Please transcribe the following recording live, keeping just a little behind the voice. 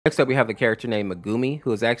Next up, we have the character named Megumi,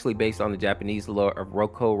 who is actually based on the Japanese lore of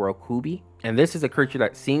Roko Rokubi. And this is a creature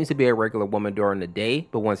that seems to be a regular woman during the day,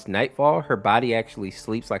 but once nightfall, her body actually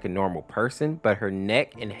sleeps like a normal person, but her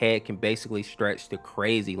neck and head can basically stretch to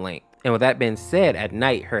crazy length. And with that being said, at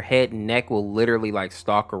night, her head and neck will literally like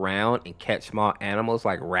stalk around and catch small animals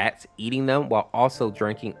like rats, eating them while also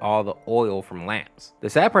drinking all the oil from lamps. The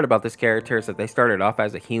sad part about this character is that they started off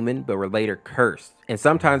as a human, but were later cursed. And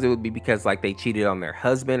sometimes it would be because like they cheated on their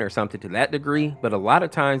husband or something to that degree, but a lot of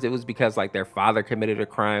times it was because like their father committed a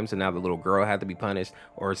crime, so now the little girl had to be punished,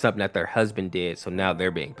 or something that their husband did, so now they're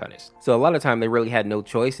being punished. So a lot of time they really had no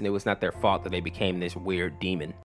choice, and it was not their fault that they became this weird demon.